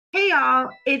Hey y'all,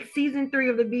 it's season 3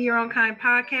 of the Be Your Own Kind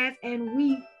podcast, and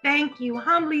we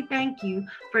humbly thank you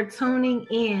for tuning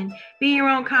in. Be Your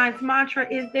Own Kind's mantra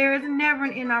is there is never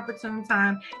an inopportune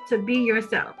time to be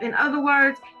yourself. In other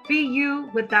words, be you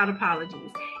without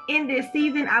apologies. In this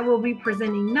season, I will be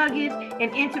presenting nuggets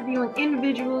and interviewing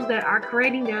individuals that are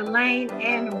creating their lane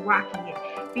and rocking it.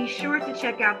 Be sure to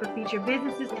check out the featured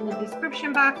businesses in the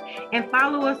description box and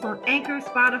follow us on Anchor,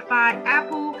 Spotify,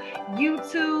 Apple,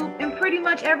 YouTube, and pretty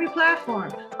much every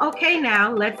platform. Okay,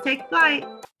 now let's take flight.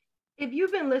 If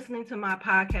you've been listening to my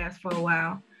podcast for a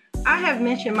while, I have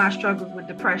mentioned my struggles with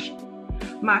depression,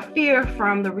 my fear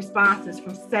from the responses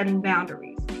from setting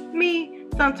boundaries, me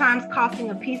sometimes costing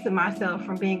a piece of myself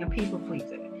from being a people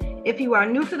pleaser. If you are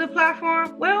new to the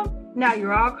platform, well, now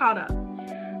you're all caught up.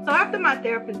 So after my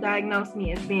therapist diagnosed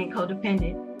me as being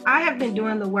codependent, I have been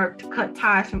doing the work to cut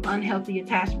ties from unhealthy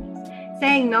attachments,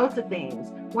 saying no to things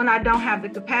when I don't have the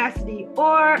capacity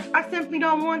or I simply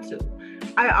don't want to.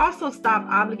 I also stopped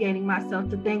obligating myself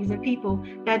to things and people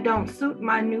that don't suit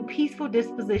my new peaceful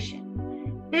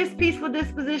disposition. This peaceful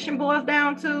disposition boils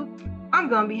down to, I'm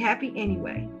gonna be happy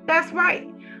anyway. That's right.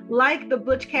 Like the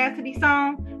Butch Cassidy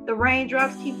song, the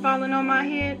raindrops keep falling on my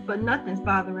head, but nothing's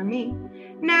bothering me.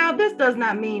 Now, this does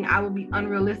not mean I will be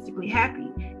unrealistically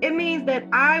happy. It means that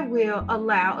I will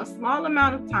allow a small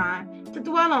amount of time to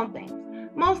dwell on things.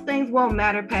 Most things won't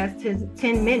matter past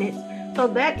 10 minutes, so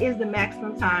that is the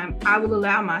maximum time I will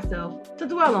allow myself to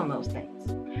dwell on those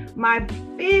things. My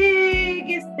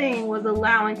biggest thing was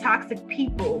allowing toxic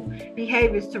people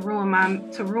behaviors to ruin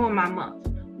my month.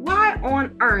 Why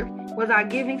on earth was I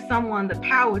giving someone the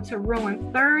power to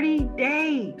ruin 30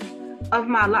 days of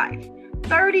my life?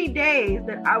 30 days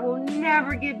that I will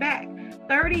never get back.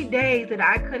 30 days that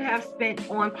I could have spent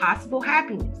on possible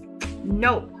happiness.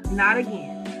 Nope, not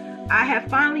again. I have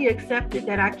finally accepted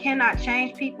that I cannot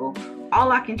change people.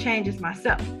 All I can change is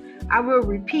myself. I will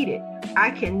repeat it.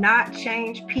 I cannot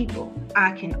change people.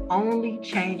 I can only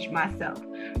change myself.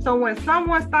 So when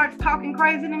someone starts talking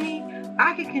crazy to me,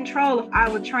 I can control if I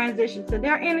will transition to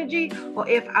their energy or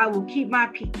if I will keep my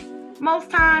peace.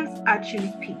 Most times I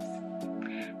choose peace.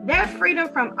 That freedom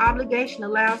from obligation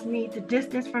allows me to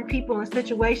distance from people and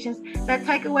situations that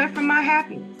take away from my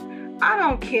happiness. I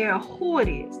don't care who it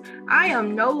is. I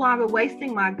am no longer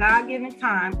wasting my God-given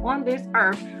time on this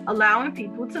earth allowing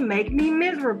people to make me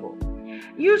miserable.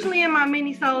 Usually in my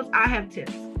mini-sodes, I have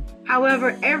tips.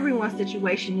 However, everyone's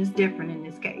situation is different in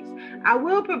this case. I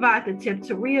will provide the tip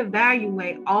to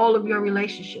reevaluate all of your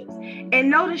relationships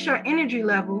and notice your energy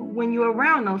level when you're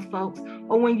around those folks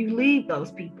or when you leave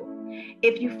those people.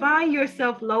 If you find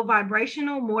yourself low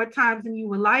vibrational more times than you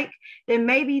would like, then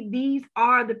maybe these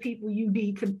are the people you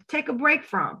need to take a break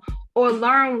from or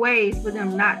learn ways for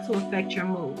them not to affect your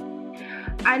mood.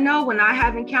 I know when I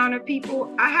have encountered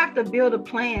people, I have to build a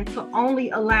plan to only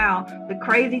allow the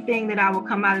crazy thing that I will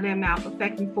come out of their mouth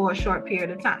affect me for a short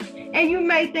period of time. And you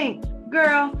may think,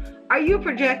 girl, are you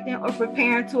projecting or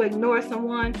preparing to ignore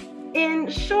someone? In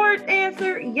short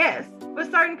answer, yes. For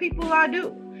certain people, I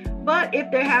do. But if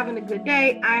they're having a good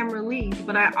day, I am relieved.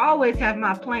 But I always have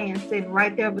my plan sitting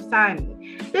right there beside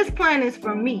me. This plan is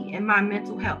for me and my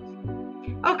mental health.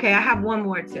 Okay, I have one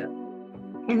more tip.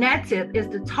 And that tip is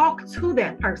to talk to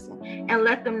that person and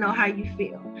let them know how you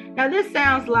feel. Now, this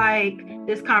sounds like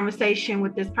this conversation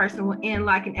with this person will end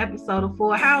like an episode of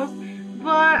Full House.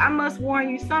 But I must warn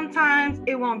you, sometimes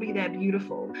it won't be that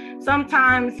beautiful.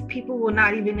 Sometimes people will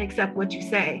not even accept what you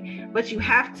say. But you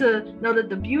have to know that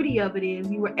the beauty of it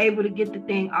is you were able to get the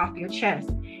thing off your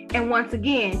chest. And once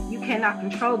again, you cannot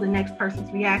control the next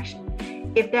person's reaction.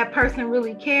 If that person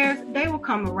really cares, they will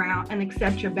come around and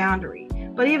accept your boundary.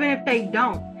 But even if they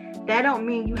don't, that don't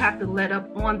mean you have to let up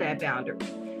on that boundary.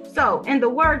 So, in the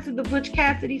words of the Butch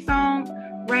Cassidy song,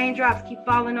 raindrops keep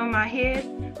falling on my head,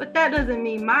 but that doesn't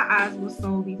mean my eyes will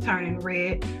soon be turning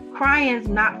red. Crying's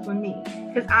not for me,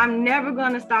 because I'm never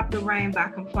going to stop the rain by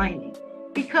complaining,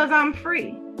 because I'm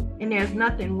free, and there's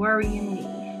nothing worrying me.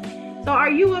 So are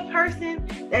you a person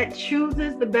that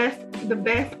chooses the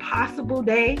best possible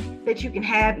day that you can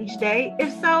have each day?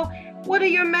 If so, what are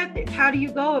your methods? How do you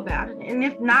go about it? And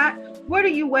if not, what are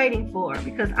you waiting for?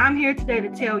 Because I'm here today to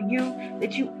tell you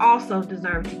that you also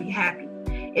deserve to be happy.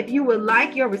 If you would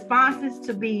like your responses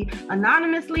to be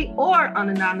anonymously or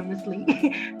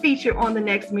unanonymously featured on the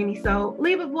next mini-sode,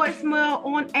 leave a voicemail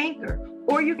on Anchor,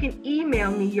 or you can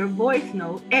email me your voice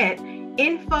note at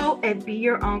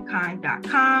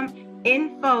info@beyourOwnKind.com,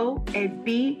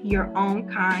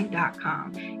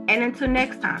 info@beyourOwnKind.com. And until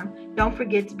next time, don't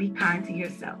forget to be kind to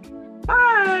yourself.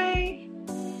 Bye.